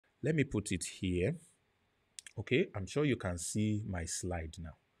Let me put it here. Okay, I'm sure you can see my slide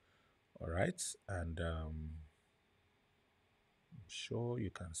now. All right, and I'm sure you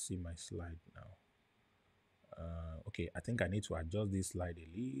can see my slide now. Okay, I think I need to adjust this slide a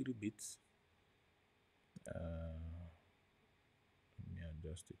little bit. Let me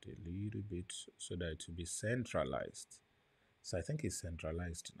adjust it a little bit so that it will be centralized. So I think it's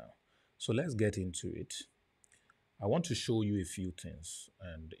centralized now. So let's get into it. I want to show you a few things,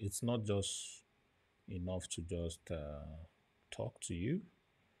 and it's not just enough to just talk to you,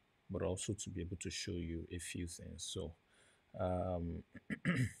 but also to be able to show you a few things. So um,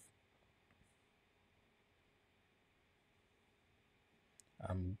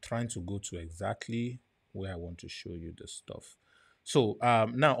 I'm trying to go to exactly where I want to show you the stuff. So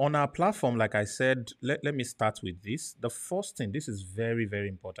now on our platform, like I said, let me start with this. The first thing, this is very, very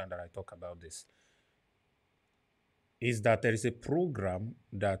important that I talk about this, is that there is a program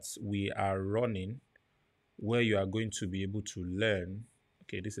that we are running where you are going to be able to learn.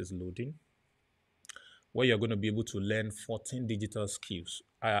 Okay, this is loading. Where you're going to be able to learn 14 digital skills.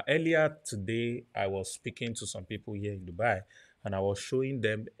 Earlier today, I was speaking to some people here in Dubai, and I was showing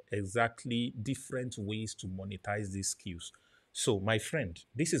them exactly different ways to monetize these skills. So, my friend,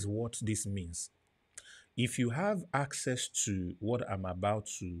 this is what this means. If you have access to what I'm about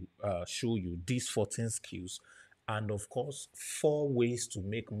to show you, these 14 skills, and of course, 4 ways to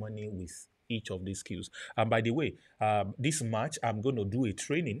make money with each of these skills. And by the way, this March, I'm going to do a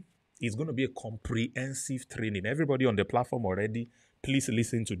training. It's going to be a comprehensive training. Everybody on the platform already, please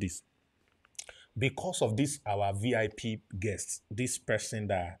listen to this. Because of this, our VIP guest, this person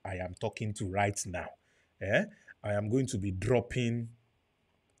that I am talking to right now, eh, I am going to be dropping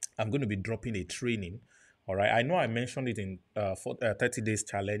I'm going to be dropping a training. All right. I know I mentioned it in 30 days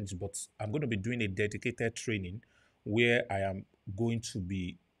challenge, but I'm going to be doing a dedicated training where I am going to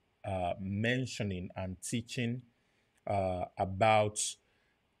be mentioning and teaching about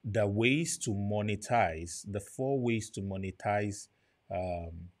the ways to monetize, the 4 ways to monetize,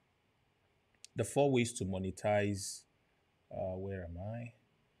 um, the 4 ways to monetize. Where am I?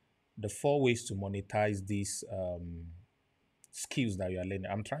 The 4 ways to monetize these skills that you are learning.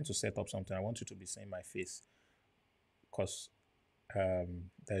 I'm trying to set up something. I want you to be seeing my face because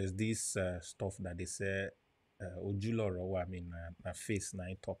there's this stuff that they say ojuloro, I mean my face now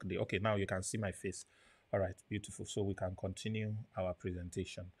talk day. Okay, now you can see my face. All right, beautiful. So we can continue our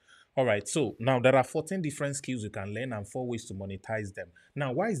presentation. All right, so now there are 14 different skills you can learn and 4 ways to monetize them.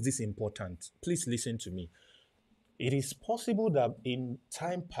 Now, why is this important? Please listen to me. It is possible that in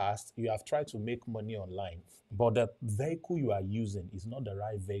time past you have tried to make money online, but the vehicle you are using is not the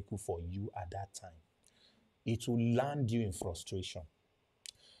right vehicle for you at that time. It will land you in frustration.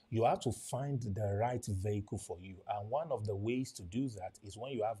 You have to find the right vehicle for you. And one of the ways to do that is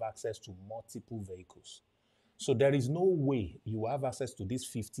when you have access to multiple vehicles. So there is no way you have access to these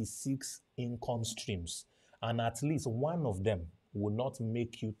 56 income streams, and at least one of them will not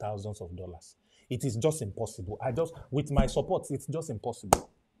make you thousands of dollars. It is just impossible. With my support, it's just impossible.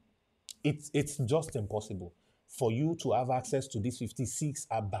 It's just impossible for you to have access to these 56.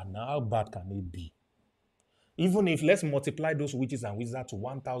 How bad can it be? Even if let's multiply those witches and wizards to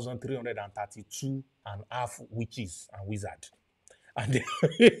 1,332 and half witches and wizards, and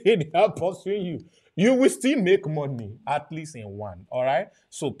they are pursuing you, you will still make money, at least in one. All right.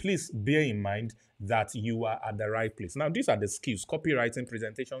 So please bear in mind that you are at the right place. Now, these are the skills: copywriting,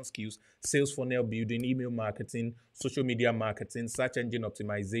 presentation skills, sales funnel building, email marketing, social media marketing, search engine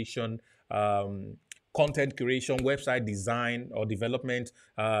optimization, content creation, website design or development,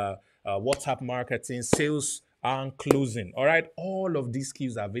 WhatsApp marketing, sales and closing. All right. All of these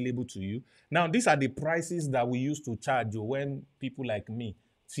skills are available to you. Now, these are the prices that we used to charge you when people like me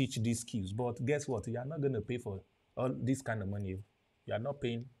teach these skills. But guess what? You are not going to pay for all this kind of money. You are not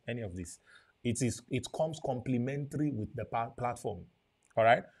paying any of this. It comes complementary with the platform. All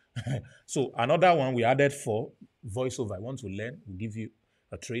right. So another one we added for voiceover. I want to learn. We'll give you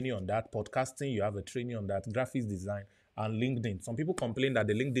a training on that. Podcasting, you have a training on that. Graphics design and LinkedIn. Some people complain that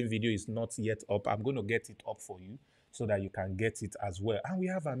the LinkedIn video is not yet up. I'm going to get it up for you so that you can get it as well. And we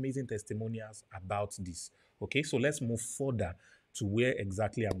have amazing testimonials about this. Okay, so let's move further to where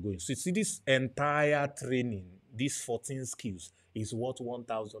exactly I'm going. So you see, this entire training, these 14 skills, is worth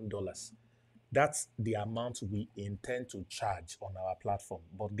 $1,000. That's the amount we intend to charge on our platform.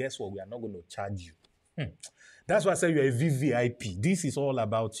 But guess what? We are not going to charge you. That's why I say you're a VVIP. This is all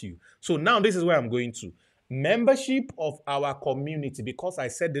about you. So now this is where I'm going to. Membership of our community, because I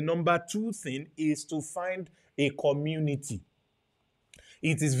said the number 2 thing is to find a community.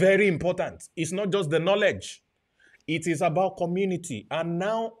 It is very important. It's not just the knowledge. It is about community. And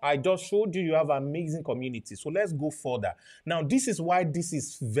now I just showed you have amazing community. So let's go further. Now, this is why this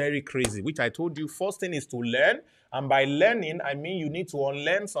is very crazy, which I told you. First thing is to learn. And by learning, I mean you need to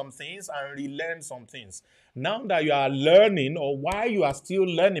unlearn some things and relearn some things. Now that you are learning, or why you are still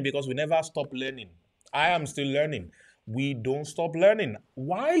learning, because we never stop learning. I am still learning. We don't stop learning.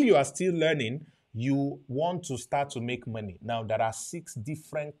 While you are still learning, you want to start to make money. Now, there are 6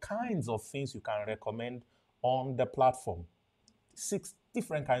 different kinds of things you can recommend on the platform. 6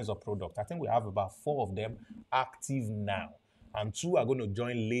 different kinds of product. I think we have about 4 of them active now, and 2 are going to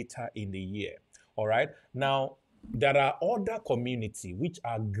join later in the year. All right. Now, there are other community which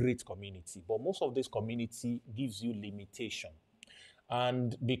are great community, but most of this community gives you limitation.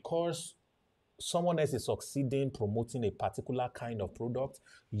 And because someone else is succeeding promoting a particular kind of product,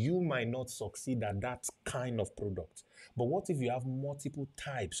 you might not succeed at that kind of product. But what if you have multiple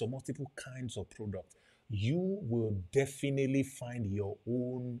types or multiple kinds of product? You will definitely find your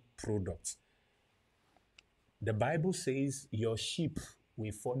own product. The Bible says your sheep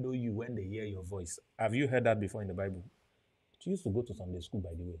will follow you when they hear your voice. Have you heard that before in the Bible? You used to go to Sunday school, by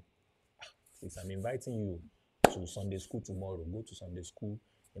the way. Please, I'm inviting you to Sunday school tomorrow. Go to Sunday school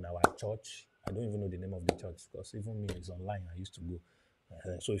in our church. I don't even know the name of the church because even me is online. I used to go.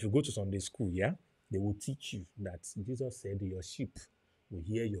 So if you go to Sunday school, yeah, they will teach you that Jesus said your sheep will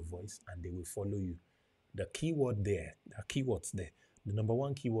hear your voice and they will follow you. The keyword there, the keywords there, the number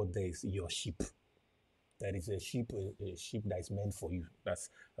one keyword there is your sheep. That is a sheep that is meant for you. That's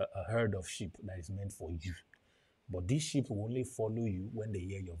a herd of sheep that is meant for you. But these sheep will only follow you when they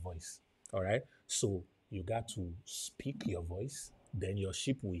hear your voice. All right? So you got to speak your voice, then your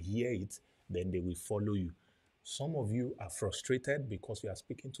sheep will hear it, then they will follow you. Some of you are frustrated because you are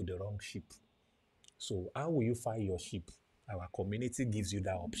speaking to the wrong sheep. So how will you find your sheep? Our community gives you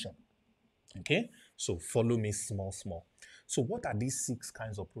that option. Okay? So follow me small, small. So what are these 6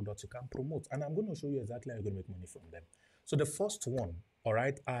 kinds of products you can promote? And I'm going to show you exactly how you're going to make money from them. So the first one, all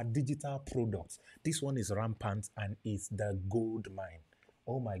right, are digital products. This one is rampant and is the gold mine.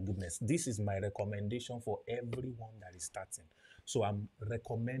 Oh my goodness. This is my recommendation for everyone that is starting. So I'm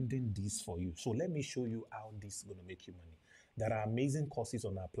recommending this for you. So let me show you how this is going to make you money. There are amazing courses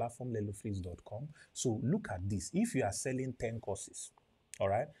on our platform, leloflix.com. So look at this. If you are selling 10 courses, all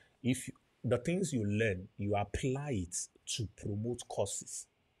right, if you, the things you learn, you apply it to promote courses,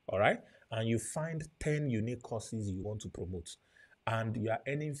 all right? And you find 10 unique courses you want to promote, and you are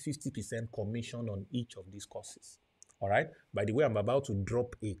earning 50% commission on each of these courses, all right? By the way, I'm about to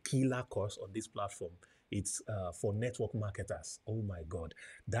drop a killer course on this platform. It's for network marketers. Oh my God.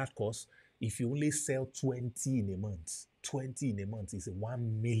 That course, if you only sell 20 in a month, 20 in a month is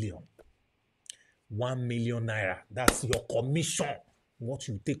 1 million. 1 million naira. That's your commission. What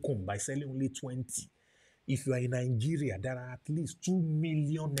you take home by selling only 20. If you are in Nigeria, there are at least 2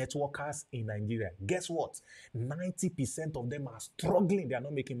 million networkers in Nigeria. Guess what? 90% of them are struggling. They are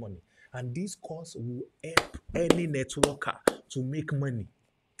not making money. And this course will help any networker to make money.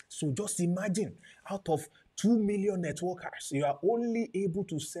 So just imagine, out of 2 million networkers, you are only able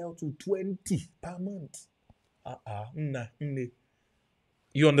to sell to 20 per month.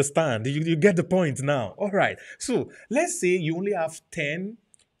 You understand? You get the point now. All right. So let's say you only have 10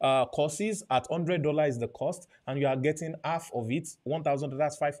 courses at $100 is the cost, and you are getting half of it, $1,000,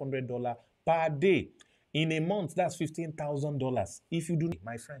 that's $500 per day. In a month, that's $15,000. If you do,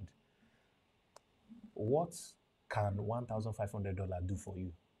 my friend, what can $1,500 do for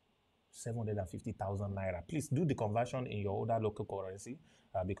you? 750,000 naira. Please do the conversion in your other local currency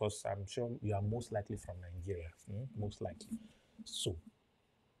because I'm sure you are most likely from Nigeria. Most likely. So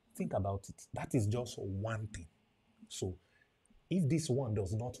think about it. That is just one thing. So if this one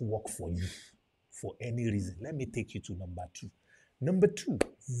does not work for you for any reason, let me take you to number 2. Number 2,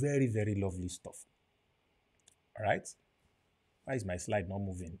 very, very lovely stuff. All right. Why is my slide not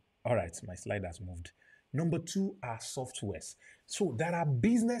moving? All right, my slide has moved. Number 2 are softwares. So there are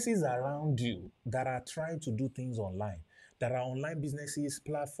businesses around you that are trying to do things online. There are online businesses,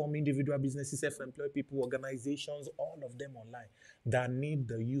 platform, individual businesses, self-employed people, organizations, all of them online that need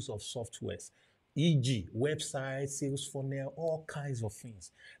the use of softwares, e.g., websites, sales funnel, all kinds of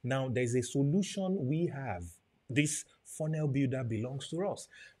things. Now, there's a solution we have. This funnel builder belongs to us,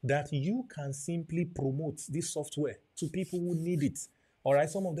 that you can simply promote this software to people who need it. All right,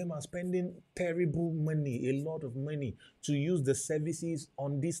 some of them are spending terrible money, a lot of money to use the services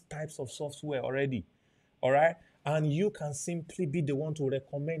on these types of software already. All right, and you can simply be the one to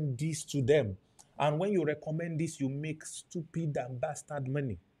recommend this to them. And when you recommend this, you make stupid and bastard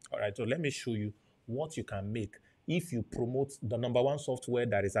money. All right, so let me show you what you can make if you promote the number 1 software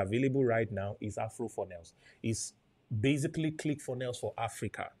that is available right now is Afro Funnels. It's basically ClickFunnels for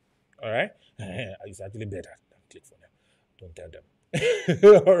Africa. All right, it's actually better than ClickFunnels. Don't tell them.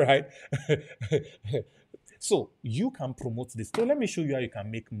 All right. So you can promote this. So let me show you how you can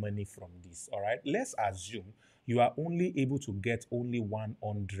make money from this. All right. Let's assume you are only able to get only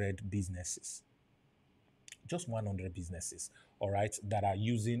 100 businesses. Just 100 businesses, all right, that are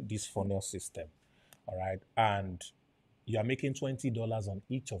using this funnel system. All right. And you are making $20 on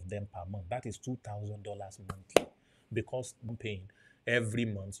each of them per month. That is $2,000 monthly because I'm paying every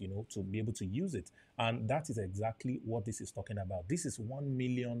month, to be able to use it. And that is exactly what this is talking about. This is 1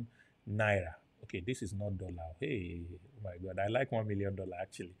 million naira. Okay, this is not dollar. Hey, oh my God, I like $1 million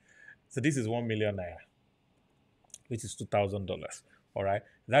actually. So this is 1 million naira, which is $2,000. All right,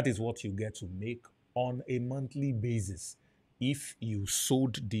 that is what you get to make on a monthly basis if you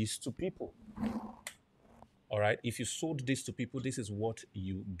sold this to people. All right, if you sold this to people, this is what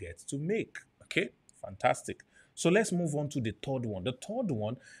you get to make. Okay, fantastic. So let's move on to the third one. The third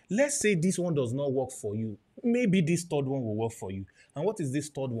one, let's say this one does not work for you. Maybe this third one will work for you. And what is this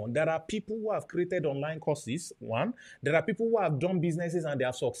third one? There are people who have created online courses, one. There are people who have done businesses and they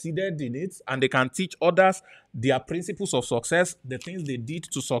have succeeded in it, and they can teach others their principles of success, the things they did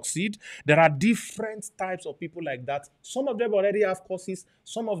to succeed. There are different types of people like that. Some of them already have courses.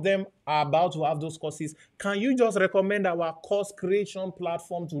 Some of them are about to have those courses. Can you just recommend our course creation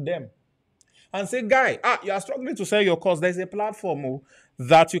platform to them? And say, guy, you are struggling to sell your course. There's a platform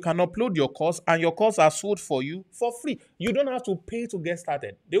that you can upload your course and your course are sold for you for free. You don't have to pay to get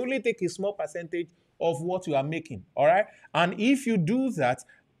started. They only take a small percentage of what you are making. All right. And if you do that,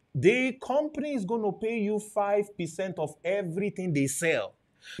 the company is going to pay you 5% of everything they sell.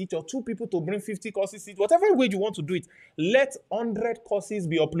 Each or two people to bring 50 courses, whatever way you want to do it, let 100 courses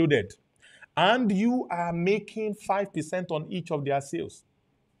be uploaded. And you are making 5% on each of their sales.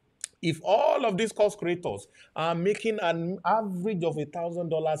 If all of these course creators are making an average of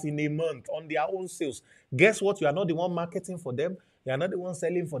 $1,000 in a month on their own sales, guess what? You are not the one marketing for them. You are not the one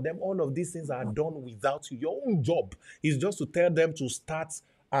selling for them. All of these things are done without you. Your own job is just to tell them to start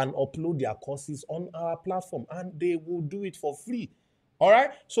and upload their courses on our platform, and they will do it for free. All right?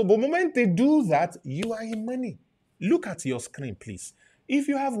 So the moment they do that, you are in money. Look at your screen, please. If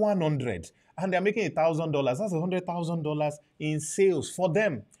you have 100 and they're making $1,000, that's $100,000 in sales for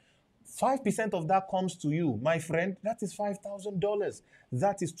them. 5% of that comes to you, my friend. That is $5,000.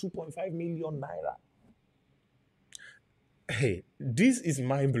 That is 2.5 million naira. Hey, this is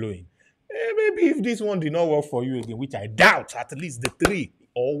mind-blowing. Maybe if this one did not work for you again, which I doubt, at least the three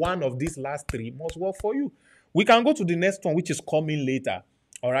or one of these last three must work for you. We can go to the next one, which is coming later.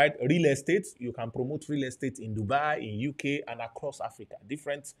 All right, real estate. You can promote real estate in Dubai, in UK, and across Africa,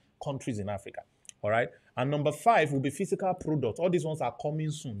 different countries in Africa. All right. And number 5 will be physical products. All these ones are coming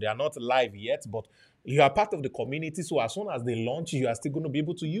soon. They are not live yet, but you are part of the community. So as soon as they launch, you are still going to be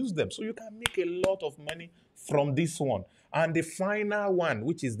able to use them. So you can make a lot of money from this one. And the final one,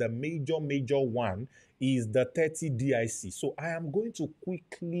 which is the major one, is the 30 DIC. So I am going to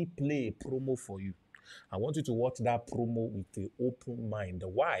quickly play a promo for you. I want you to watch that promo with an open mind.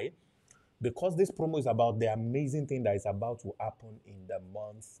 Why? Because this promo is about the amazing thing that is about to happen in the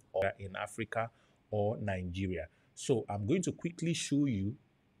month or in Africa or Nigeria. So I'm going to quickly show you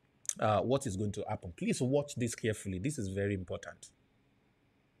what is going to happen. Please watch this carefully. This is very important.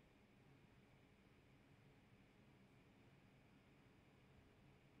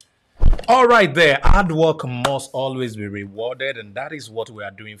 All right there, hard work must always be rewarded, and that is what we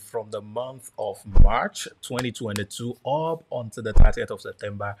are doing from the month of March 2022 up until the 30th of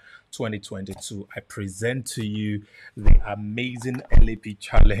September 2022. I present to you the amazing LAP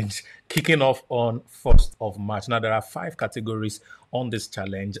challenge kicking off on 1st of March. Now, there are 5 categories on this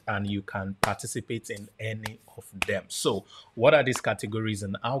challenge, and you can participate in any of them. So what are these categories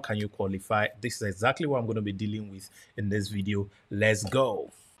and how can you qualify? This is exactly what I'm going to be dealing with in this video. Let's go.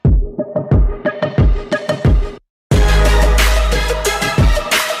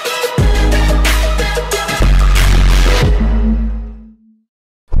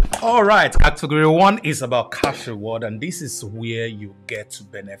 All right, category 1 is about cash reward, and this is where you get to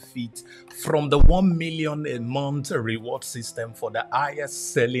benefit from the 1 million a month reward system for the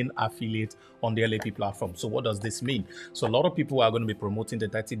highest selling affiliate on the LAP platform. So what does this mean? So a lot of people are going to be promoting the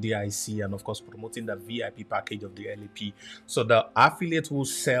 30 DIC and of course promoting the VIP package of the LAP. So the affiliate who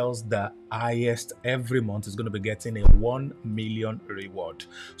sells the highest every month is going to be getting a 1 million reward.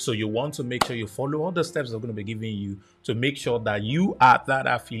 So you want to make sure you follow all the steps they're going to be giving you to make sure that you are that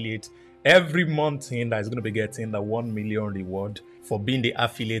affiliate every month in that is going to be getting the 1 million reward for being the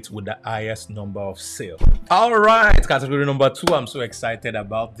affiliate with the highest number of sales. All right, category number 2. I'm so excited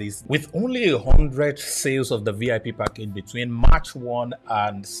about this. With only 100 sales of the VIP package between March 1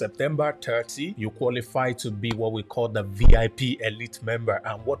 and September 30, you qualify to be what we call the VIP elite member.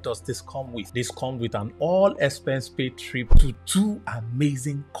 And what does this come with? This comes with an all expense paid trip to 2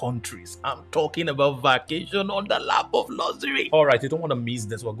 amazing countries. I'm talking about vacation on the lap of luxury. All right, you don't want to miss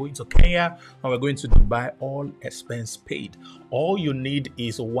this. We're going to Kenya and we're going to Dubai, all expense paid. All you need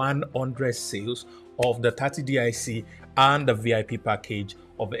is 100 sales of the 30 DIC and the VIP package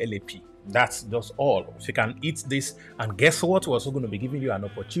of LAP. That's just all. If you can eat this, and guess what? We're also going to be giving you an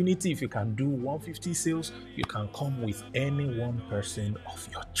opportunity. If you can do 150 sales, you can come with any one person of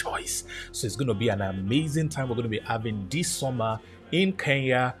your choice. So it's going to be an amazing time we're going to be having this summer in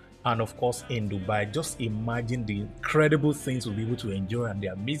Kenya and of course in Dubai. Just imagine the incredible things we'll be able to enjoy and the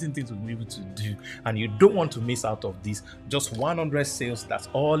amazing things we'll be able to do, and you don't want to miss out of this. Just 100 sales, that's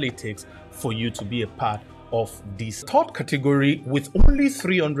all it takes for you to be a part of this third category. With only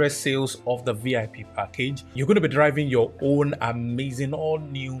 300 sales of the VIP package, you're going to be driving your own amazing all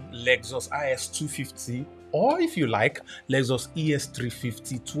new Lexus IS 250, or if you like, Lexus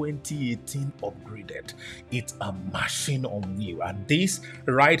ES350 2018 upgraded. It's a machine on wheel, and this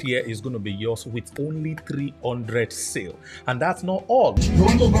right here is going to be yours with only 300 sale. And that's not all. You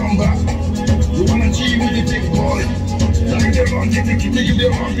want to bamba? You want to G with the big boy? Like the run, get the kid, give the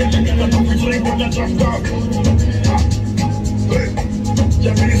run, get the coffee drink with the drop top. Hey,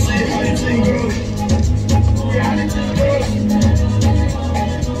 you can see how you tingle. Reality girls.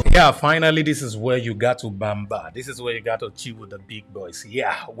 Yeah, finally, this is where you got to bamba. This is where you got to chill with the big boys.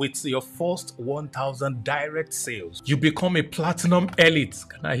 Yeah, with your first 1,000 direct sales, you become a platinum elite.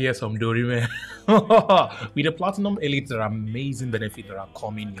 Can I hear some Dory, man? With the platinum elite, there are amazing benefits that are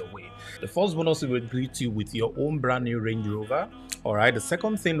coming your way. The first bonus will greet you with your own brand new Range Rover. All right. The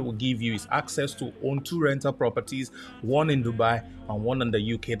second thing we'll give you is access to own 2 rental properties, one in Dubai and one in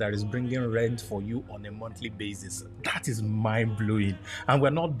the UK, that is bringing rent for you on a monthly basis. That is mind-blowing. And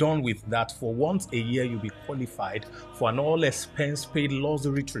we're not done with that. For once a year, you'll be qualified for an all-expense paid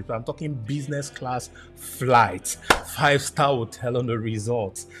luxury trip. I'm talking business class flights, 5-star hotel on the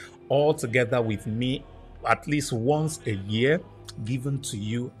resort, all together with me at least once a year, given to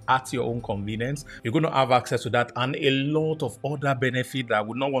you at your own convenience. You're going to have access to that and a lot of other benefits that I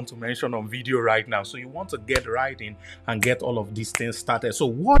would not want to mention on video right now. So you want to get right in and get all of these things started. So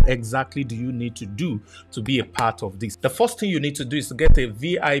what exactly do you need to do to be a part of this? The first thing you need to do is to get a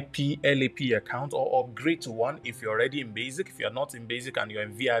VIP LAP account or upgrade to one if you're already in basic. If you're not in basic and you're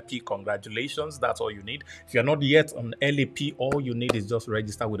in VIP, congratulations, that's all you need. If you're not yet on LAP, all you need is just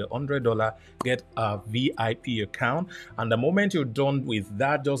register with $100, get a VIP account, and the moment you're done with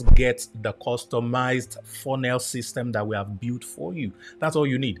that, just get the customized funnel system that we have built for you. That's all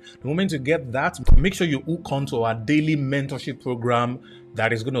you need. The moment you get that, make sure you hook onto our daily mentorship program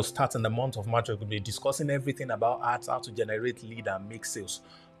that is going to start in the month of March. We're going to be discussing everything about ads, how to generate lead and make sales.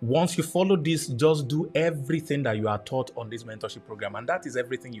 Once you follow this, just do everything that you are taught on this mentorship program, and that is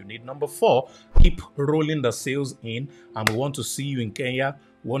everything you need. Number 4, keep rolling the sales in, and we want to see you in Kenya.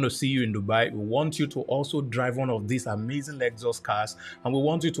 We want to see you in Dubai. We want you to also drive one of these amazing Lexus cars, and we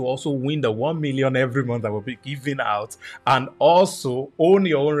want you to also win the 1 million every month that we'll be giving out, and also own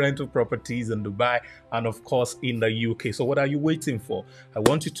your own rental properties in Dubai and of course in the UK. So what are you waiting for? I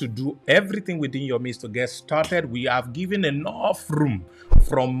want you to do everything within your means to get started. We have given enough room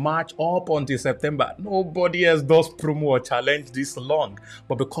from March up until September. Nobody else does promo or challenge this long,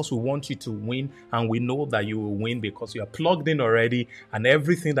 but because we want you to win, and we know that you will win because you are plugged in already, and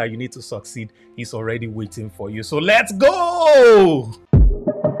everything that you need to succeed is already waiting for you. So let's go!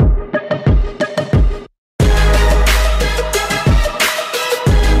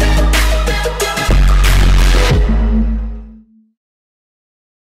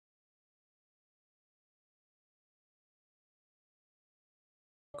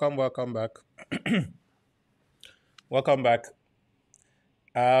 Welcome back. Welcome back.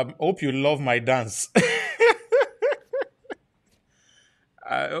 Hope you love my dance.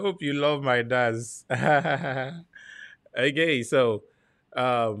 I hope you love my dance. Okay, so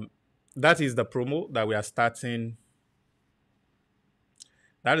that is the promo that we are starting.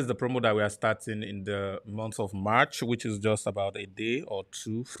 That is the promo that we are starting in the month of March, which is just about a day or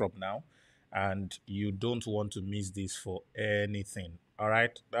 2 from now. And you don't want to miss this for anything. All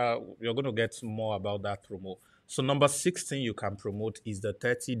right. You're going to get more about that promo. So number 16 you can promote is the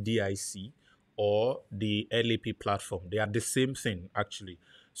 30 DIC or the LAP platform. They are the same thing, actually.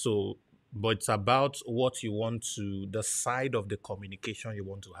 So but it's about what you want to, the side of the communication you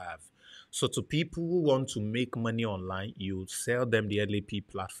want to have. So to people who want to make money online, you sell them the LAP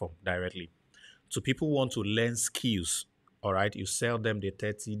platform directly. To people who want to learn skills, all right, you sell them the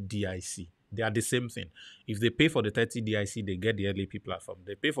 30 DIC. They are the same thing. If they pay for the 30 DIC, they get the LAP platform.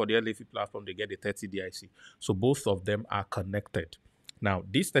 They pay for the LAP platform, they get the 30 DIC. So both of them are connected. Now,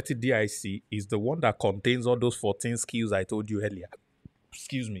 this 30 DIC is the one that contains all those 14 skills I told you earlier.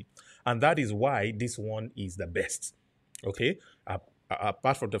 Excuse me. And that is why this one is the best. Okay?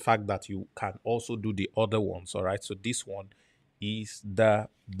 Apart from the fact that you can also do the other ones, all right? So this one is the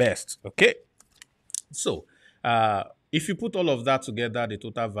best. Okay? So, if you put all of that together, the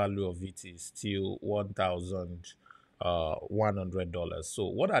total value of it is still $1,100. So,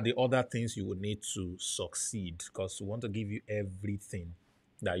 what are the other things you would need to succeed? Because we want to give you everything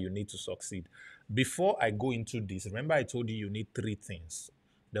that you need to succeed. Before I go into this, remember I told you you need three things.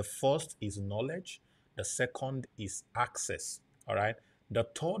 The first is knowledge. The second is access. All right. The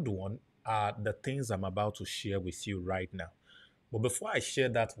third one are the things I'm about to share with you right now. But before I share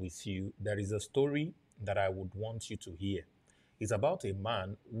that with you, there is a story that I would want you to hear. It's about a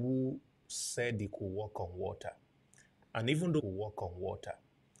man who said he could walk on water. And even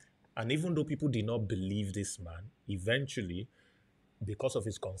though people did not believe this man, eventually, because of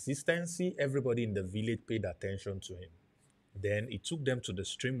his consistency, everybody in the village paid attention to him. Then he took them to the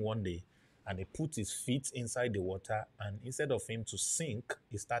stream one day and he put his feet inside the water, and instead of him to sink,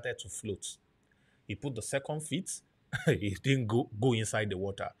 he started to float. He put the second feet, he didn't go inside the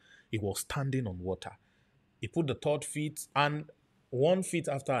water. He was standing on water. He put the third feet, and one feet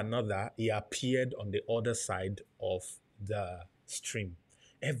after another, he appeared on the other side of the stream.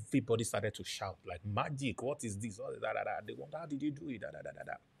 Everybody started to shout, like, magic, what is this? They want, how did you do it?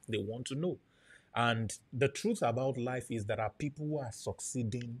 They want to know. And the truth about life is there are people who are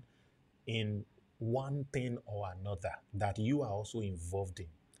succeeding in one thing or another that you are also involved in.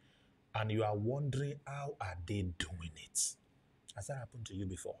 And you are wondering, how are they doing it? Has that happened to you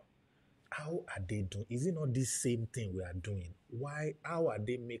before? How are they doing? Is it not this same thing we are doing? Why? How are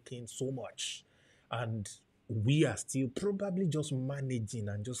they making so much? And we are still probably just managing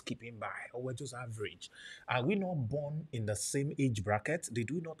and just keeping by, or we're just average. Are we not born in the same age bracket?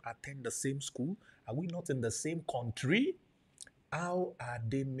 Did we not attend the same school? Are we not in the same country? How are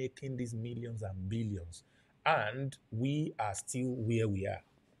they making these millions and billions? And we are still where we are.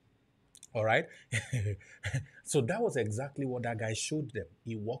 All right. So that was exactly what that guy showed them.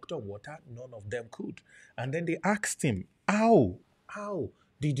 He walked on water, none of them could. And then they asked him, how? How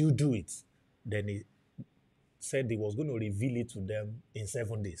did you do it? Then he said he was going to reveal it to them in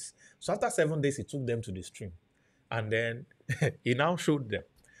 7 days. So after 7 days, he took them to the stream. And then he now showed them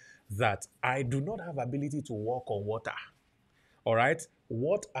that I do not have ability to walk on water. All right.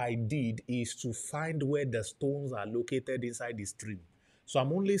 What I did is to find where the stones are located inside the stream. So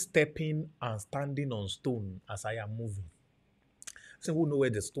I'm only stepping and standing on stone as I am moving. So who know where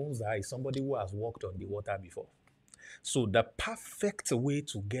the stones are is somebody who has walked on the water before. So the perfect way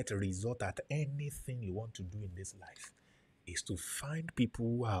to get a result at anything you want to do in this life is to find people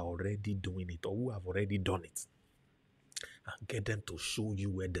who are already doing it or who have already done it and get them to show you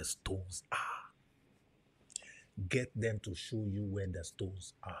where the stones are. Get them to show you where the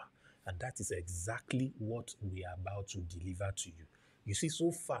stones are. And that is exactly what we are about to deliver to you. You see,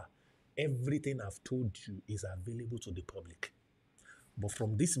 so far, everything I've told you is available to the public. But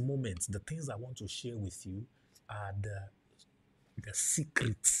from this moment, the things I want to share with you are the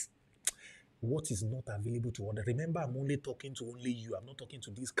secrets. What is not available to others. Remember, I'm only talking to only you. I'm not talking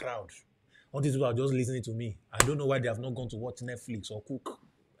to this crowd. All these people are just listening to me. I don't know why they have not gone to watch Netflix or cook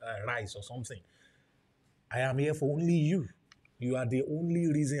rice or something. I am here for only you. You are the only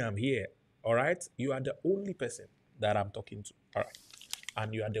reason I'm here. All right? You are the only person that I'm talking to. All right?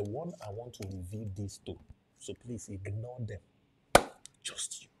 And you are the one I want to reveal this to. So please ignore them.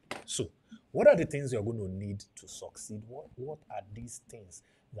 Just you. So, what are the things you're going to need to succeed? What are these things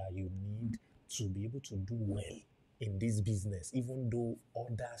that you need to be able to do well in this business, even though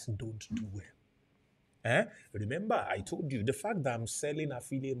others don't do well? Remember, I told you, the fact that I'm selling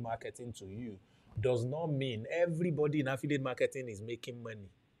affiliate marketing to you does not mean everybody in affiliate marketing is making money.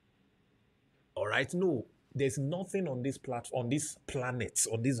 All right? No, there's nothing on this platform, on this planet,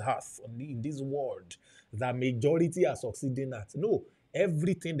 on this earth, in this world that majority are succeeding at. No,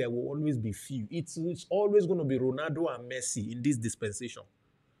 everything there will always be few. It's always going to be Ronaldo and Messi in this dispensation.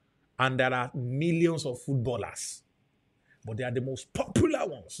 And there are millions of footballers. But they are the most popular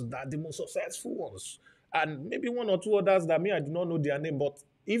ones, that are the most successful ones. And maybe one or two others that I do not know their name, but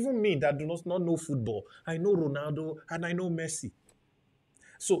even me that do not know football, I know Ronaldo and I know Messi.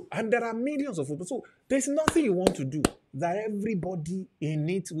 So, and there are millions of people. So, there's nothing you want to do that everybody in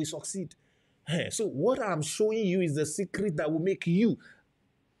it will succeed. So, what I'm showing you is the secret that will make you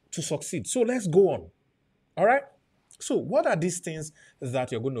to succeed. So, let's go on. All right. So, what are these things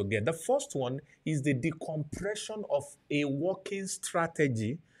that you're going to get? The first one is the decompression of a working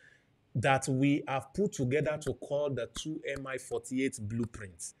strategy that we have put together to call the 2MI48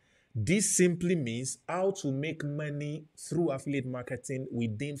 blueprint. This simply means how to make money through affiliate marketing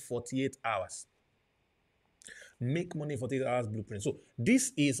within 48 hours. Make money in 48 hours blueprint. So,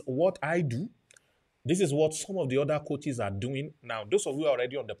 this is what I do. This is what some of the other coaches are doing. Now, those of you who are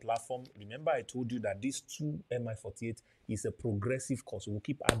already on the platform, remember I told you that this 2MI48 is a progressive course. We'll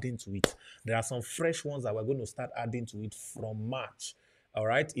keep adding to it. There are some fresh ones that we're going to start adding to it from March. All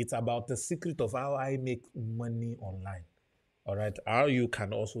right. It's about the secret of how I make money online. All right. How you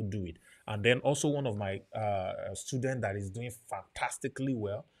can also do it. And then also one of my students that is doing fantastically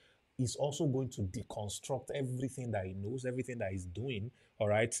well is also going to deconstruct everything that he knows, everything that he's doing. All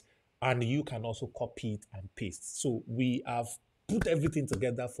right. And you can also copy it and paste. So we have put everything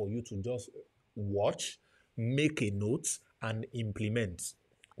together for you to just watch, make a note, and implement.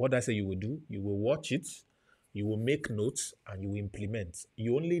 What I say you will do, you will watch it, you will make notes, and you will implement.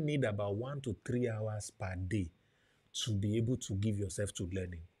 You only need about 1 to 3 hours per day to be able to give yourself to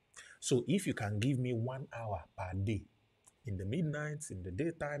learning. So if you can give me 1 hour per day, in the midnight, in the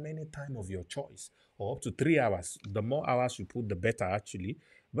daytime, any time of your choice, or up to 3 hours. The more hours you put, the better actually.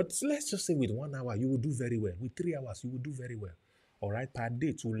 But let's just say with 1 hour, you will do very well. With 3 hours, you will do very well. All right, per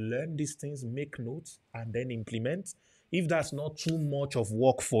day to learn these things, make notes, and then implement. If that's not too much of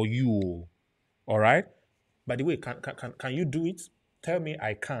work for you, all right. By the way, can you do it? Tell me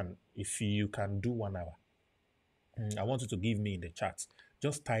I can if you can do 1 hour. I want you to give me in the chat.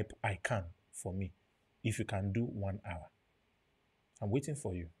 Just type I can for me if you can do 1 hour. I'm waiting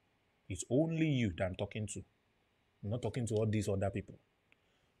for you. It's only you that I'm talking to. I'm not talking to all these other people.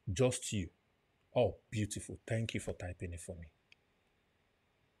 Just you. Oh, beautiful. Thank you for typing it for me.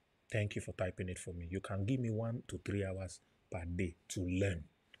 Thank you for typing it for me. You can give me 1 to 3 hours per day to learn.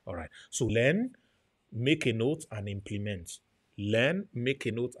 All right. So learn, make a note, and implement. Learn, make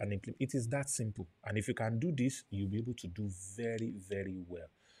a note, and implement. It is that simple. And if you can do this, you'll be able to do very, very well.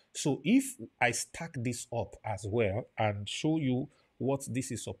 So if I stack this up as well and show you what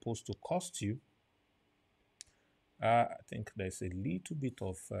this is supposed to cost you, I think there's a little bit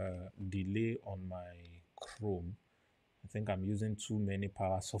of delay on my Chrome. I think I'm using too many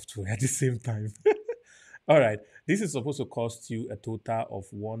power software at the same time. All right, this is supposed to cost you a total of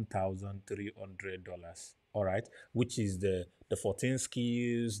 $1,300. All right, which is the 14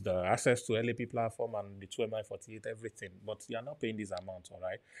 skills, the access to LAP platform, and the 2MI48, everything. But you are not paying this amount. All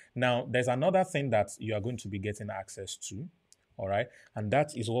right. Now, there's another thing that you are going to be getting access to. All right. And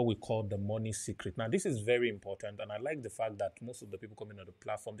that is what we call the money secret. Now, this is very important. And I like the fact that most of the people coming on the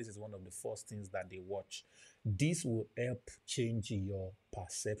platform, this is one of the first things that they watch. This will help change your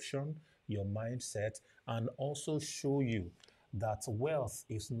perception, your mindset, and also show you that wealth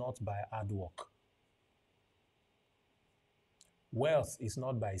is not by hard work. Wealth is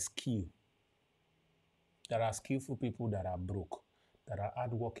not by skill. There are skillful people that are broke. There are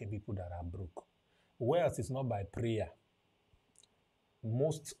hardworking people that are broke. Wealth is not by prayer.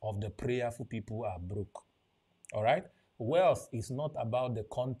 Most of the prayerful people are broke. All right? Wealth is not about the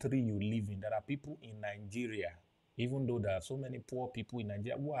country you live in. There are people in Nigeria, even though there are so many poor people in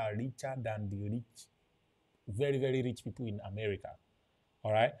Nigeria who are richer than the rich, very, very rich people in America.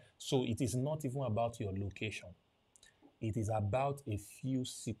 All right? So it is not even about your location. It is about a few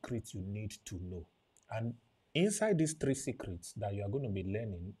secrets you need to know. And inside these 3 secrets that you are going to be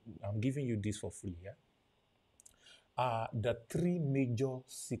learning, I'm giving you this for free, yeah? Are the 3 major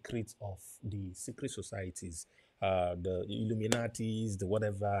secrets of the secret societies, the Illuminatis, the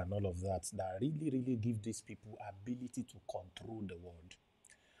whatever, and all of that, that really, really give these people ability to control the world.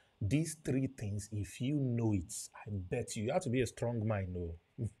 These 3 things, if you know it, I bet you have to be a strong mind. No.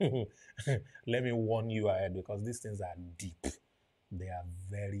 Let me warn you ahead, because these things are deep. They are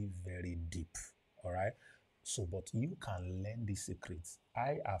very, very deep. All right. So, but you can learn these secrets.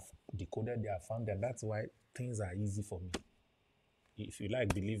 I have decoded them, I found them. That's why things are easy for me. If you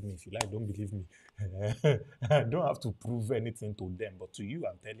like, believe me. If you like, don't believe me. I don't have to prove anything to them. But to you,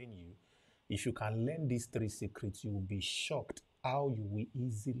 I'm telling you, if you can learn these 3 secrets, you will be shocked how you will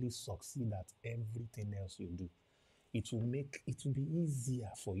easily succeed at everything else you do. It will be easier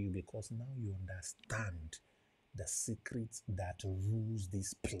for you, because now you understand the secrets that rules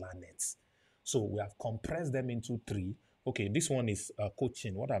these planets. So we have compressed them into 3. Okay, this one is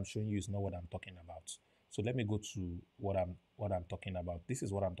coaching. What I'm showing you is not what I'm talking about. So let me go to what I'm talking about. This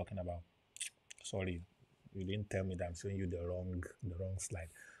is what I'm talking about. Sorry, you didn't tell me that I'm showing you the wrong slide.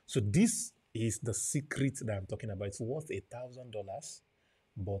 So this is the secret that I'm talking about. It's worth $1,000,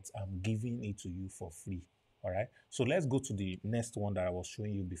 but I'm giving it to you for free. All right. So let's go to the next one that I was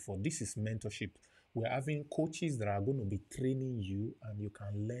showing you before. This is mentorship. We're having coaches that are going to be training you, and you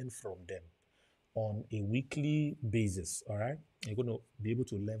can learn from them on a weekly basis. All right. You're going to be able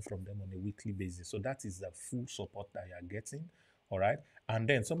to learn from them on a weekly basis. So that is the full support that you're getting. All right. And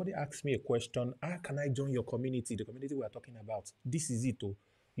then somebody asked me a question: can I join your community? The community we are talking about. This is it. Oh.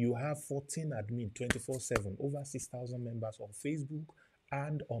 You have 14 admin 24/7, over 6,000 members on Facebook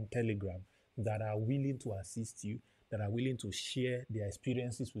and on Telegram that are willing to assist you, that are willing to share their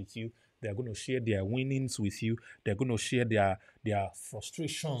experiences with you. They're going to share their winnings with you. They're going to share their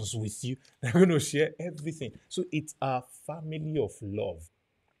frustrations with you. They're going to share everything. So it's a family of love.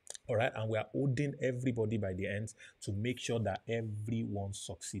 All right, and we are holding everybody by the ends to make sure that everyone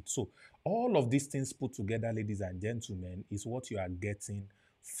succeeds. So, all of these things put together, ladies and gentlemen, is what you are getting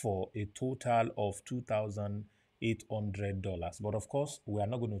for a total of $2,800. But of course, we are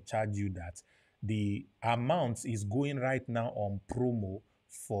not going to charge you that. The amount is going right now on promo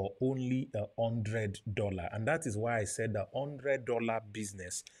for only $100, and that is why I said the $100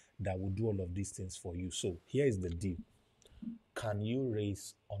 business that will do all of these things for you. So, here is the deal. Can you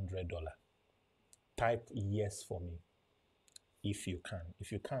raise $100? Type yes for me if you can.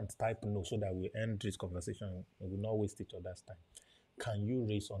 If you can't, type no so that we end this conversation and we will not waste each other's time. Can you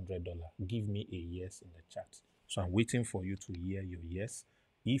raise $100? Give me a yes in the chat. So I'm waiting for you to hear your yes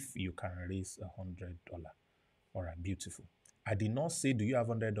if you can raise $100. All right, beautiful. I did not say, do you have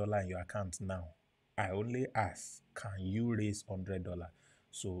 $100 in your account now? I only ask, can you raise $100?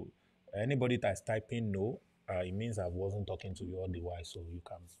 So anybody that's typing no, it means I wasn't talking to you all the while. So you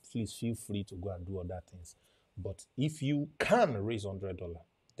can please feel free to go and do other things. But if you can raise $100,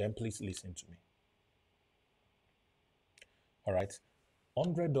 then please listen to me. All right.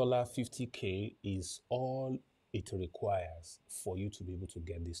 $100, 50K is all it requires for you to be able to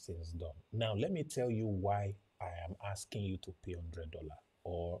get these things done. Now, let me tell you why I am asking you to pay $100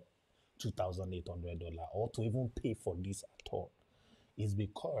 or $2,800 or to even pay for this at all. Is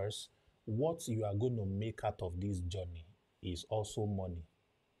because what you are going to make out of this journey is also money.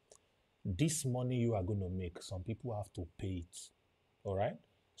 This money you are going to make, some people have to pay it. All right?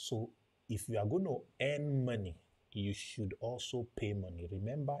 So if you are going to earn money, you should also pay money.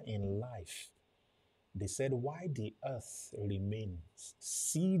 Remember, in life, they said, why the earth remains,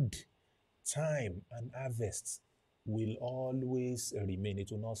 seed, time, and harvest will always remain.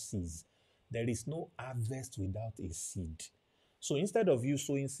 It will not cease. There is no harvest without a seed. So instead of you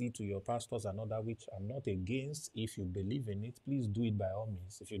sowing seed to your pastors and other, which I'm not against, if you believe in it, please do it by all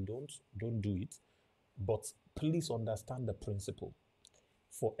means. If you don't do it. But please understand the principle.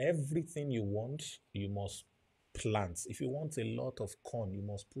 For everything you want, you must plant. If you want a lot of corn, you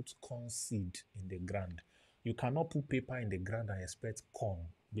must put corn seed in the ground. You cannot put paper in the ground and expect corn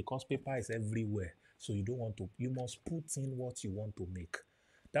because paper is everywhere. So you don't want to, you must put in what you want to make.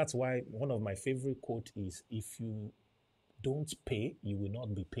 That's why one of my favorite quotes is, if you don't pay, you will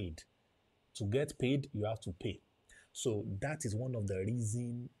not be paid. To get paid, you have to pay. So that is one of the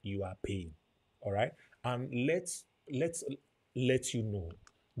reasons you are paying. All right. And let's let you know,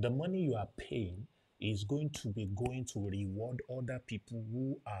 the money you are paying is going to be going to reward other people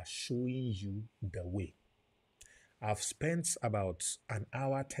who are showing you the way. I've spent about an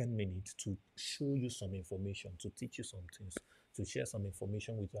hour, 10 minutes to show you some information, to teach you some things, to share some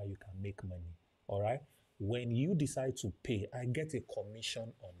information with you how you can make money. All right. When you decide to pay, I get a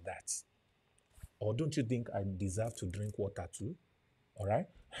commission on that. Or don't you think I deserve to drink water too? All right.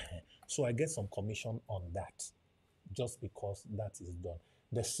 So I get some commission on that just because that is done.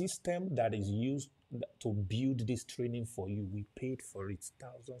 The system that is used to build this training for you, we paid for it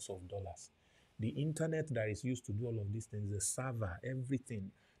thousands of dollars. The internet that is used to do all of these things, the server,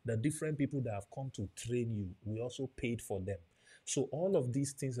 everything, the different people that have come to train you, we also paid for them. So all of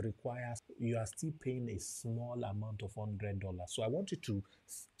these things require, you are still paying a small amount of $100. So I want you to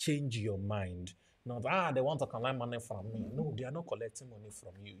change your mind. Not, they want to collect money from me. No, they are not collecting money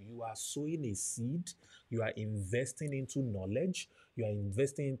from you. You are sowing a seed. You are investing into knowledge. You are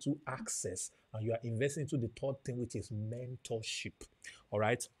investing into access. And you are investing into the third thing, which is mentorship. All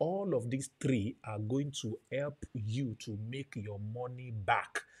right. All of these three are going to help you to make your money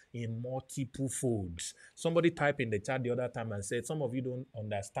back in multiple folds. Somebody typed in the chat the other time and said, some of you don't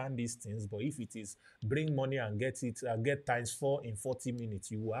understand these things, but if it is bring money and get it, get times 4 in 40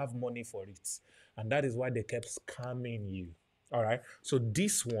 minutes, you will have money for it. And that is why they kept scamming you. All right. So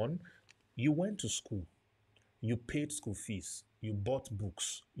this one, you went to school. You paid school fees, you bought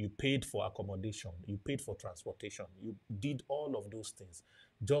books, you paid for accommodation, you paid for transportation, you did all of those things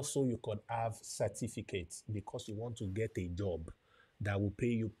just so you could have certificates because you want to get a job that will pay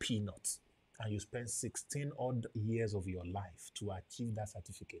you peanuts. And you spend 16 odd years of your life to achieve that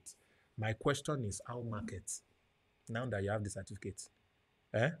certificate. My question is how market, now that you have the certificate,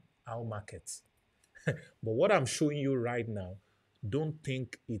 how market? But what I'm showing you right now, don't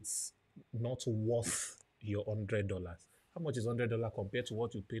think it's not worth your $100. How much is $100 compared to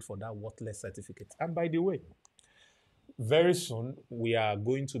what you paid for that worthless certificate? And by the way, very soon we are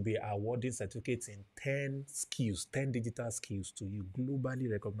going to be awarding certificates in 10 skills, 10 digital skills to you, globally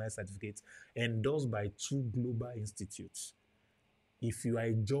recognized certificates endorsed by two global institutes. If you are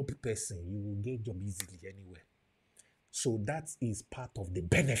a job person, you will get job easily anywhere. So that is part of the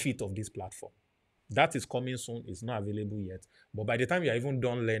benefit of this platform. That is coming soon. It's not available yet. But by the time you're even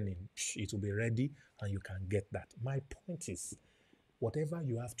done learning, it will be ready and you can get that. My point is, whatever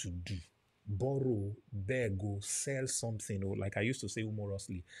you have to do, borrow, beg, go sell something, or like I used to say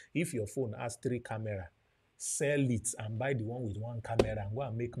humorously, if your phone has 3 cameras, sell it and buy the one with 1 camera and go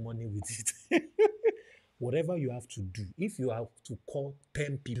and make money with it. Whatever you have to do, if you have to call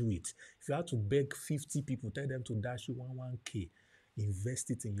 10 people, do it. If you have to beg 50 people, tell them to dash you 1K, invest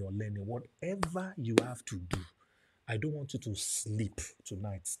it in your learning. Whatever you have to do, I don't want you to sleep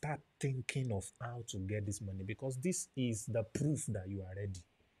tonight. Start thinking of how to get this money because this is the proof that you are ready.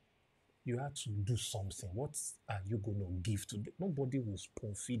 You have to do something. What are you going to give to them? Nobody will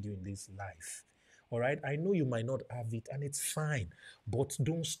spoon feed you in this life. All right. I know you might not have it and it's fine, but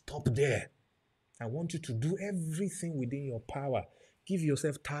don't stop there. I want you to do everything within your power. Give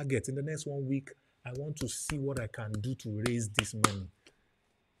yourself targets. In the next 1 week, I want to see what I can do to raise this money.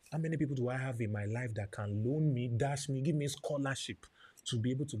 How many people do I have in my life that can loan me, dash me, give me scholarship to be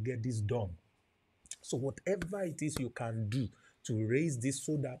able to get this done? So whatever it is you can do to raise this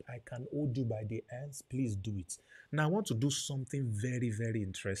so that I can hold you by the hands, please do it. Now I want to do something very, very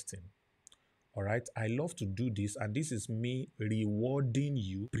interesting. All right. I love to do this, and this is me rewarding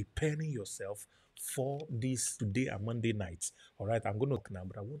you, preparing yourself for this today and Monday nights. All right. I'm going to now,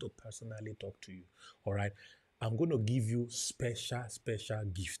 but I want to personally talk to you. All right. I'm going to give you special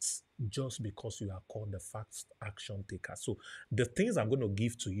gifts just because you are called the fast action taker. So the things I'm going to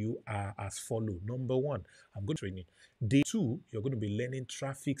give to you are as follow. Number one, I'm going to training. Day two, you're going to be learning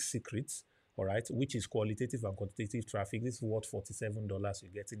traffic secrets, all right, which is qualitative and quantitative traffic. This is worth $47.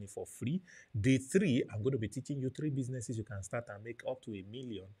 You're getting it for free. Day three, I'm going to be teaching you 3 businesses you can start and make up to $1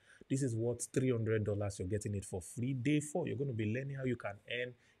 million. This is worth $300. You're getting it for free. Day four, you're going to be learning how you can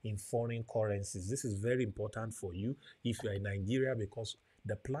earn in foreign currencies. This is very important for you if you're in Nigeria because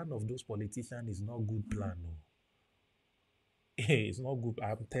the plan of those politicians is not good plan. No. It's not good.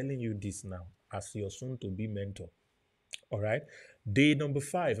 I'm telling you this now as your soon-to-be mentor. All right. Day number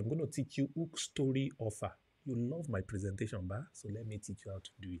 5, I'm going to teach you hook story offer. You love my presentation, bar, so let me teach you how to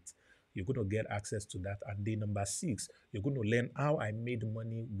do it. You're going to get access to that. And day number 6, you're going to learn how I made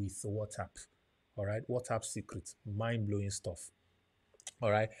money with WhatsApp. All right. WhatsApp secrets, mind-blowing stuff.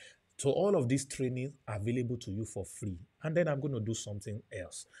 All right. So all of these trainings are available to you for free. And then I'm going to do something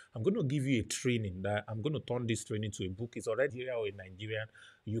else. I'm going to give you a training that I'm going to turn this training to a book. It's already here or in Nigerian.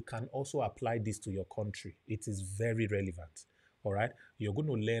 You can also apply this to your country. It is very relevant. All right. You're going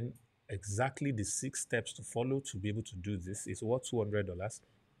to learn exactly the 6 steps to follow to be able to do this. It's worth $200.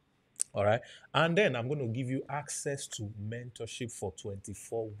 All right. And then I'm going to give you access to mentorship for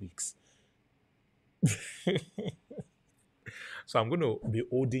 24 weeks. So I'm going to be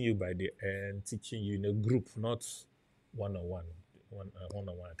holding you by the end, teaching you in a group, not one-on-one.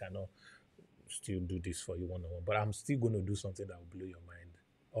 One-on-one, I cannot still do this for you one-on-one, but I'm still going to do something that will blow your mind.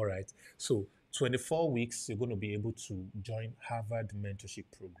 All right. So 24 weeks, you're going to be able to join Harvard Mentorship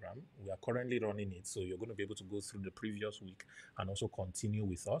Program. We are currently running it, so you're going to be able to go through the previous week and also continue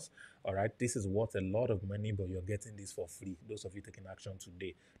with us. All right. This is worth a lot of money, but you're getting this for free. Those of you taking action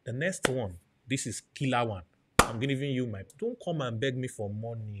today. The next one, this is killer one. I'm giving you my. Don't come and beg me for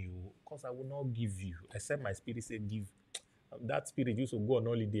money, because I will not give you. Except my spirit say give. That spirit used to go on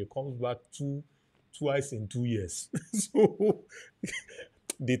holiday, comes back twice in 2 years. So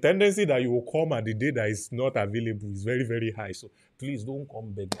the tendency that you will come at the day that is not available is very, very high. So please don't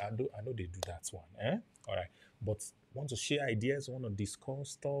come beg. I know they do that one. All right. But want to share ideas, want to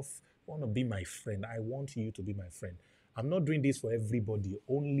discuss stuff, want to be my friend. I want you to be my friend. I'm not doing this for everybody,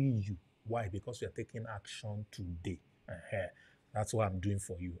 only you. Why? Because you're taking action today. That's what I'm doing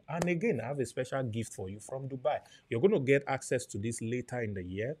for you. And again, I have a special gift for you from Dubai. You're going to get access to this later in the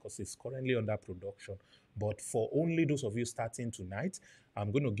year because it's currently under production. But for only those of you starting tonight,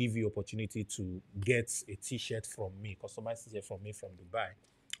 I'm going to give you opportunity to get a t-shirt from me, customized t-shirt from me from Dubai.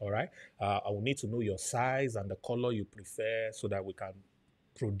 All right. I will need to know your size and the color you prefer so that we can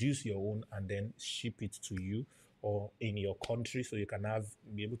produce your own and then ship it to you or in your country so you can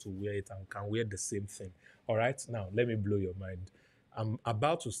be able to wear it and can wear the same thing. All right. Now let me blow your mind. I'm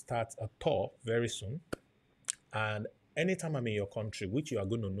about to start a tour very soon, and anytime I'm in your country, which you are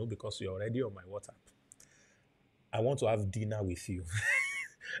going to know because you're already on my WhatsApp, I want to have dinner with you.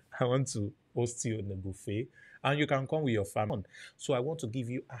 I want to host you in the buffet, and you can come with your family. So I want to give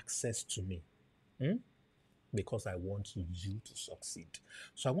you access to me. Because I want you to succeed.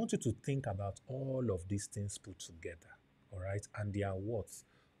 So I want you to think about all of these things put together, all right? And they are worth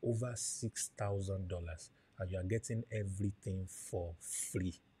over $6,000, and you are getting everything for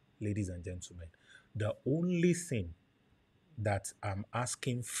free, ladies and gentlemen. The only thing that I'm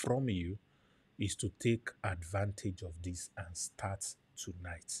asking from you is to take advantage of this and start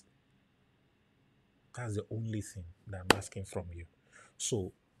tonight. That's the only thing that I'm asking from you.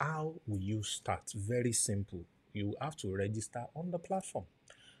 So how will you start? Very simple. You have to register on the platform.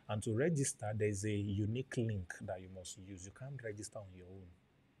 And to register, there's a unique link that you must use. You can't register on your own.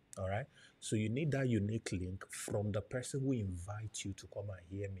 All right? So you need that unique link from the person who invites you to come and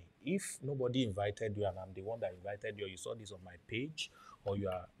hear me. If nobody invited you and I'm the one that invited you, or you saw this on my page, or you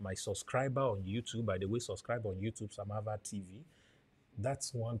are my subscriber on YouTube, by the way, subscribe on YouTube, Samava TV,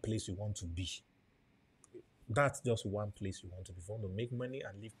 that's one place you want to be. That's just one place you want to be. If you want to make money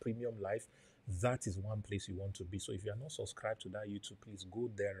and live premium life, that is one place you want to be. So if you are not subscribed to that YouTube, please go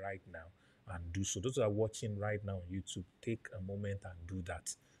there right now and do so. Those who are watching right now on YouTube, take a moment and do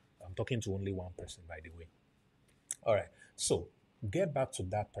that. I'm talking to only one person, by the way. All right. So get back to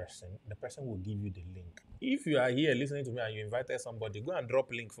that person. The person will give you the link. If you are here listening to me and you invited somebody, go and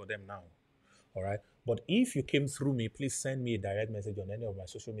drop link for them now. All right. But if you came through me, please send me a direct message on any of my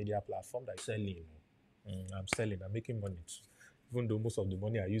social media platforms that you're selling. I'm selling, I'm making money too. Even though most of the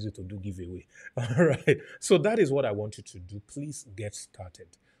money I use it to do giveaway. All right. So that is what I want you to do. Please get started.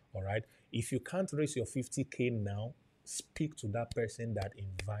 All right. If you can't raise your 50K now, speak to that person that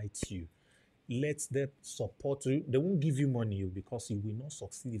invites you. Let them support you. They won't give you money because you will not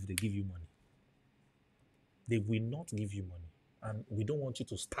succeed if they give you money. They will not give you money. And we don't want you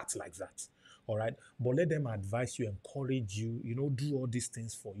to start like that. All right. But let them advise you, encourage you, do all these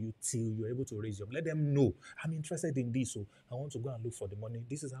things for you till you're able to raise them. Let them know, I'm interested in this. So I want to go and look for the money.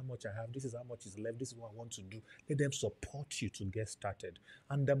 This is how much I have. This is how much is left. This is what I want to do. Let them support you to get started.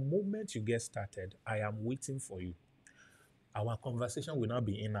 And the moment you get started, I am waiting for you. Our conversation will now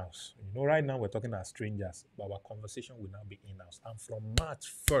be in-house. Right now we're talking as strangers, but our conversation will now be in-house. And from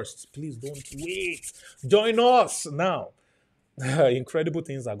March 1st, please don't wait. Join us now. Incredible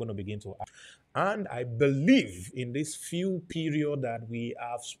things are going to begin to happen. And I believe in this few period that we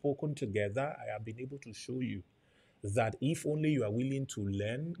have spoken together, I have been able to show you that if only you are willing to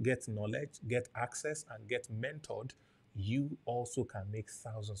learn, get knowledge, get access, and get mentored, you also can make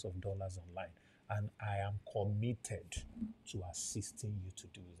thousands of dollars online. And I am committed to assisting you to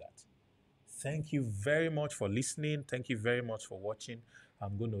do that. Thank you very much for listening. Thank you very much for watching.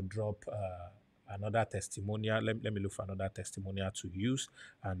 I'm going to drop another testimonial. Let me look for another testimonial to use.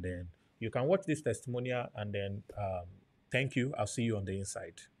 And then you can watch this testimonial and then thank you. I'll see you on the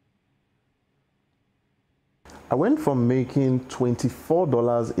inside. I went from making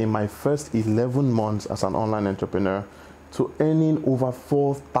 $24 in my first 11 months as an online entrepreneur to earning over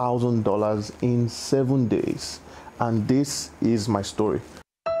 $4,000 in 7 days. And this is my story.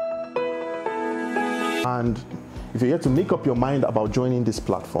 And if you're here to make up your mind about joining this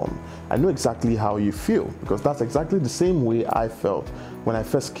platform, I know exactly how you feel, because that's exactly the same way I felt when I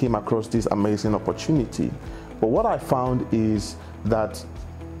first came across this amazing opportunity. But what I found is that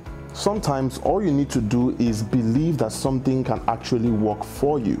sometimes all you need to do is believe that something can actually work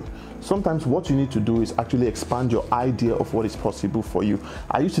for you. Sometimes what you need to do is actually expand your idea of what is possible for you.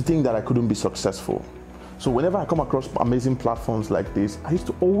 I used to think that I couldn't be successful. So whenever I come across amazing platforms like this, I used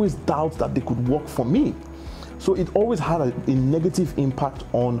to always doubt that they could work for me. So it always had a negative impact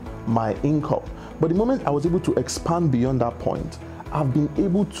on my income. But the moment I was able to expand beyond that point, I've been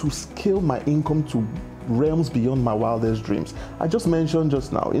able to scale my income to realms beyond my wildest dreams. I just mentioned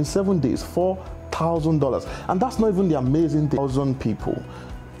just now, in 7 days, $4,000. And that's not even the amazing thing. 1,000 people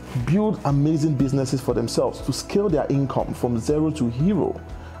build amazing businesses for themselves to scale their income from zero to hero.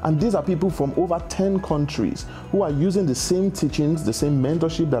 And these are people from over 10 countries who are using the same teachings, the same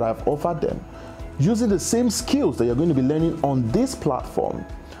mentorship that I've offered them. using the same skills that you're going to be learning on this platform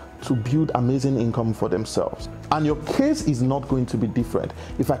to build amazing income for themselves. And your case is not going to be different.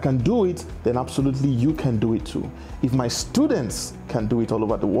 If I can do it, then absolutely you can do it too. If my students can do it all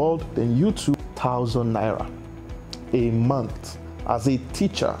over the world, then you too. 1,000 naira a month as a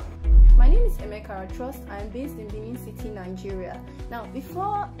teacher. My name is Emeka Trust. I am based in Benin City, Nigeria. Now,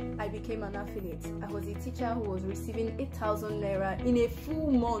 before I became an affiliate, I was a teacher who was receiving 8,000 naira in a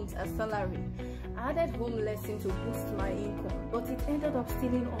full month as salary. I added home lesson to boost my income, but it ended up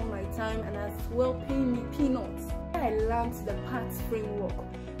stealing all my time and as well paying me peanuts. I learned the PATS framework,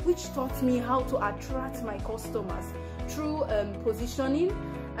 which taught me how to attract my customers through positioning,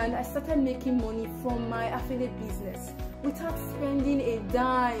 and I started making money from my affiliate business without spending a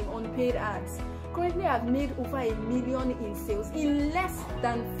dime on paid ads. Currently, I've made over $1 million in sales in less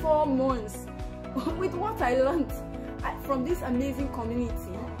than 4 months with what I learned from this amazing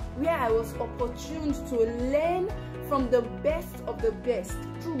community, where I was opportuned to learn from the best of the best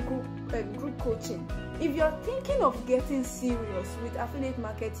through group coaching. If you're thinking of getting serious with affiliate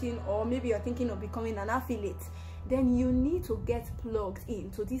marketing, or maybe you're thinking of becoming an affiliate, then you need to get plugged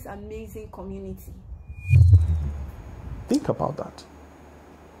into this amazing community. Think about that.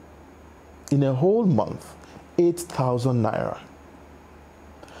 In a whole month, 8,000 naira.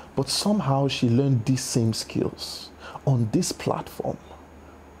 But somehow she learned these same skills on this platform,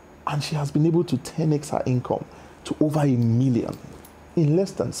 and she has been able to 10x her income to over $1 million in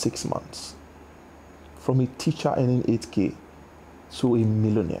less than 6 months. From a teacher earning 8K to a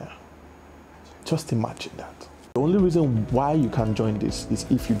millionaire. Just imagine that. The only reason why you can join this is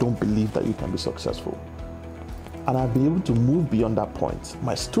if you don't believe that you can be successful. And I've been able to move beyond that point.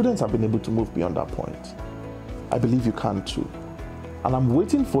 My students have been able to move beyond that point. I believe you can too. And I'm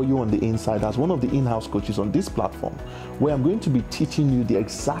waiting for you on the inside as one of the in-house coaches on this platform, where I'm going to be teaching you the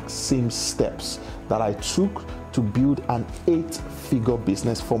exact same steps that I took to build an 8-figure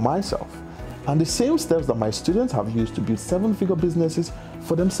business for myself. And the same steps that my students have used to build 7-figure businesses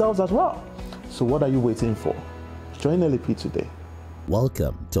for themselves as well. So what are you waiting for? Join LAP today.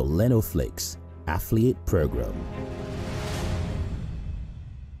 Welcome to LenoFlix Affiliate Program.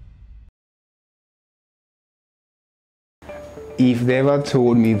 If they ever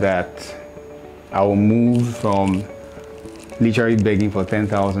told me that I will move from literally begging for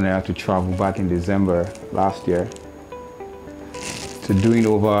 10,000 naira to travel back in December last year to doing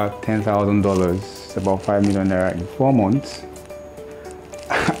over $10,000, about $5 million naira in 4 months,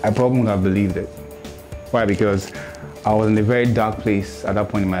 I probably wouldn't have believed it. Why? Because I was in a very dark place at that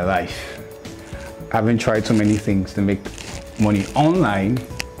point in my life. Having tried so many things to make money online,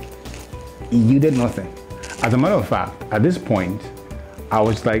 it yielded nothing. As a matter of fact, at this point, I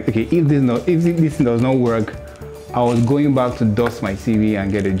was like, okay, if this does not work, I was going back to dust my CV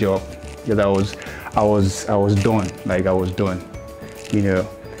and get a job, because I was done. Like, I was done, you know.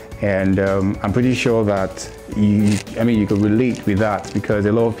 And I'm pretty sure that you could relate with that, because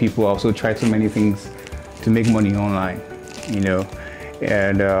a lot of people also try so many things to make money online, you know.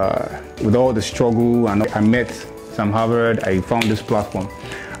 And with all the struggle, and I met Sam Harvard, I found this platform.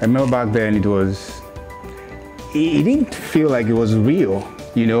 I remember back then it didn't feel like it was real,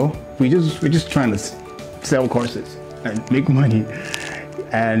 you know. We're just trying to sell courses and make money.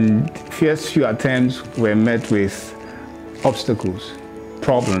 And first few attempts were met with obstacles,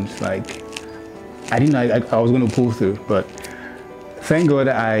 problems. Like, I didn't know I was going to pull through, but thank God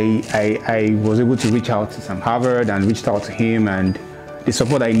I was able to reach out to Sam Harvard and reached out to him, and the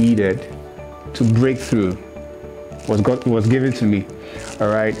support I needed to break through was given to me. All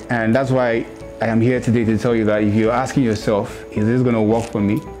right, and that's why I am here today to tell you that if you're asking yourself, is this going to work for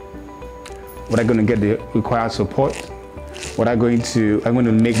me? Would I going to get the required support? I'm going to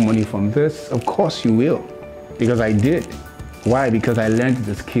make money from this? Of course you will, because I did. Why? Because I learned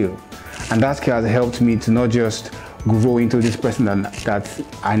the skill, and that skill has helped me to not just grow into this person that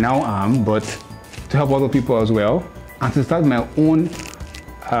I now am, but to help other people as well, and to start my own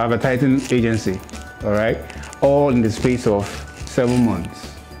advertising agency. All right, all in the space of 7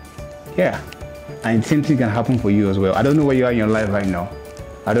 months. Yeah. And same thing can happen for you as well. I don't know where you are in your life right now.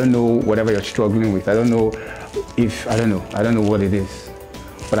 I don't know whatever you're struggling with. I don't know what it is.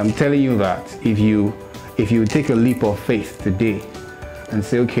 But I'm telling you that if you take a leap of faith today and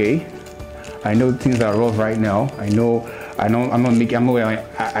say, okay, I know things are rough right now. I know I'm where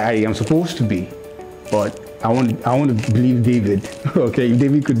I am supposed to be, but I want to believe David. Okay, if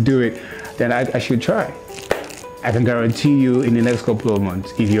David could do it, then I should try. I can guarantee you in the next couple of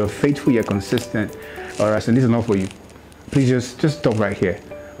months, if you're faithful, you're consistent, all right, so this is not for you. Please just stop right here,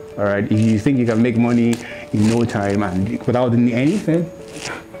 all right? If you think you can make money in no time and without doing anything,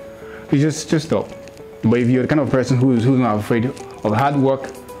 you just stop. But if you're the kind of person who's not afraid of hard work,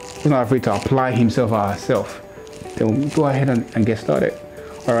 who's not afraid to apply himself or herself, then go ahead and get started.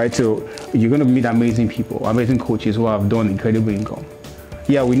 All right, so you're going to meet amazing people, amazing coaches who have done incredible income.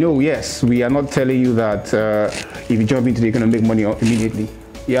 Yeah, we know, yes, we are not telling you that if you jump into it, you're going to make money immediately.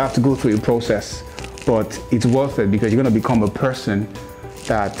 You have to go through a process, but it's worth it because you're going to become a person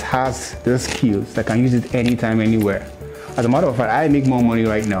that has the skills that can use it anytime, anywhere. As a matter of fact, I make more money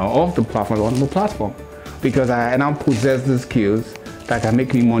right now off the platform, on the platform, because I now possess the skills that can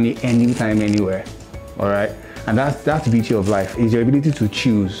make me money anytime, anywhere. All right, and that's the beauty of life, is your ability to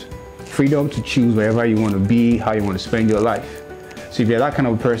choose, freedom to choose wherever you want to be, how you want to spend your life. So if you're that kind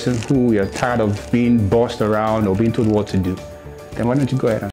of person who you're tired of being bossed around or being told what to do, then why don't you go ahead and